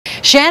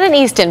Shannon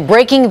Eastin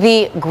breaking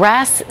the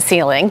grass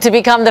ceiling to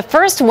become the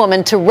first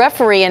woman to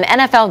referee an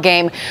NFL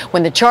game.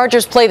 When the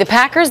Chargers play the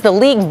Packers, the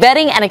league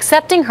vetting and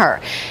accepting her.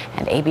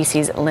 And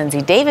ABC's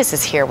Lindsay Davis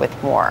is here with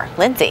more.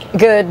 Lindsay.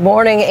 Good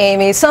morning,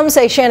 Amy. Some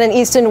say Shannon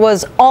Eastin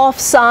was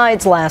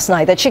offsides last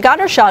night, that she got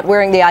her shot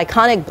wearing the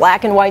iconic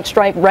black and white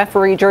striped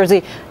referee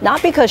jersey,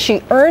 not because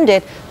she earned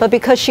it, but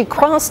because she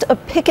crossed a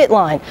picket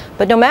line.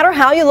 But no matter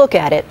how you look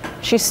at it,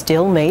 she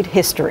still made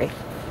history.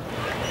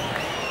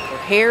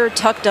 Hair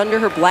tucked under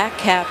her black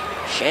cap,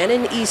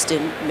 Shannon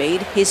Eastin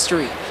made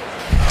history,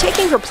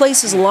 taking her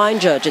place as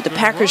line judge at the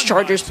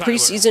Packers-Chargers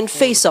preseason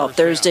face-off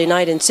Thursday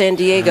night in San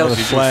Diego.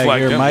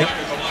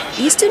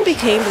 Eastin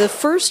became the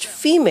first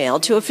female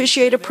to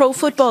officiate a pro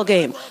football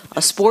game,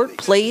 a sport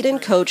played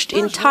and coached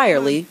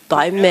entirely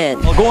by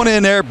men. Well, going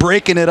in there,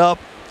 breaking it up.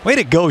 Way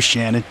to go,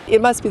 Shannon.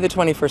 It must be the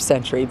 21st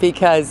century,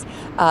 because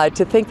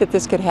to think that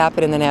this could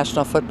happen in the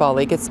National Football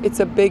League, it's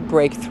a big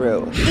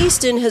breakthrough.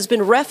 Eastin has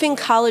been reffing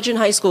college and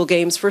high school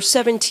games for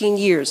 17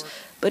 years,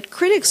 but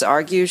critics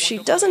argue she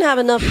doesn't have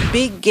enough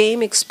big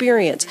game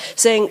experience,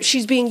 saying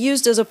she's being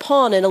used as a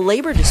pawn in a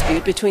labor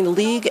dispute between the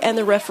league and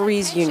the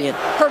referees union.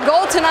 Her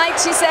goal tonight,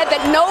 she said,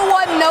 that no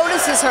one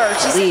notices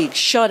her. The league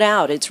shut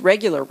out its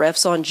regular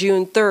refs on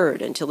June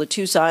 3rd until the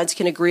two sides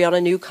can agree on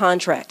a new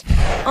contract.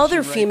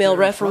 Other female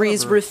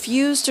referees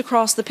refused to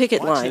cross the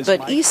picket line,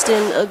 but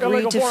Eastin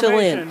agreed to fill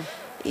in,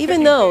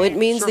 even though it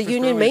means the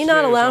union may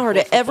not allow her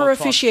to ever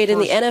officiate in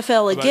the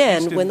NFL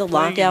again when the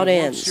lockout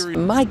ends.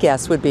 My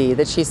guess would be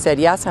that she said,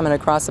 yes, I'm going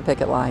to cross the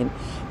picket line.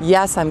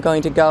 Yes, I'm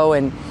going to go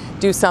and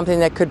do something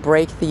that could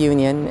break the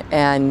union,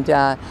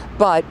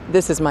 but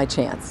this is my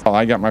chance.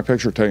 I got my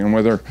picture taken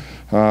with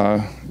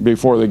her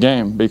before the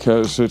game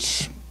because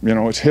it's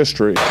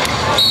history.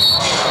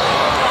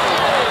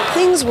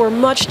 Things were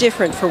much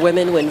different for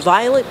women when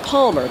Violet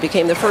Palmer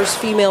became the first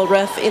female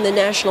ref in the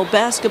National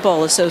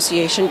Basketball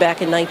Association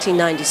back in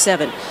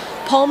 1997.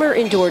 Palmer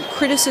endured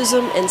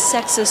criticism and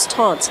sexist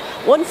taunts.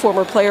 One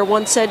former player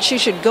once said she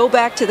should go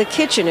back to the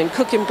kitchen and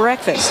cook him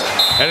breakfast.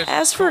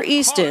 As for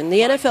Eastin, the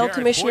NFL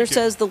commissioner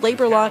says the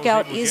labor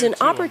lockout is an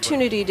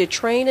opportunity to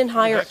train and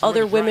hire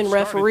other women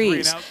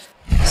referees,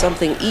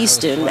 something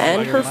Eastin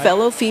and her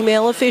fellow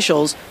female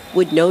officials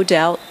would no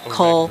doubt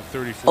call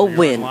a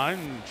win.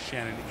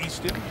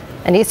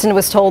 And Eastin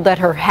was told that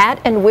her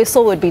hat and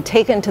whistle would be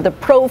taken to the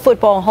Pro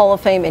Football Hall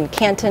of Fame in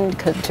Canton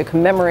to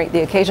commemorate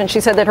the occasion. She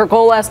said that her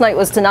goal last night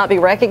was to not be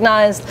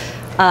recognized,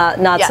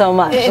 not so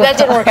much. That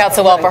didn't work out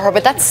so well for her,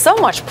 but that's so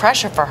much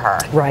pressure for her.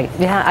 Right.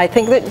 Yeah, I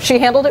think that she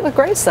handled it with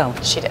grace, though.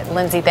 She did.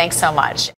 Lindsay, thanks so much.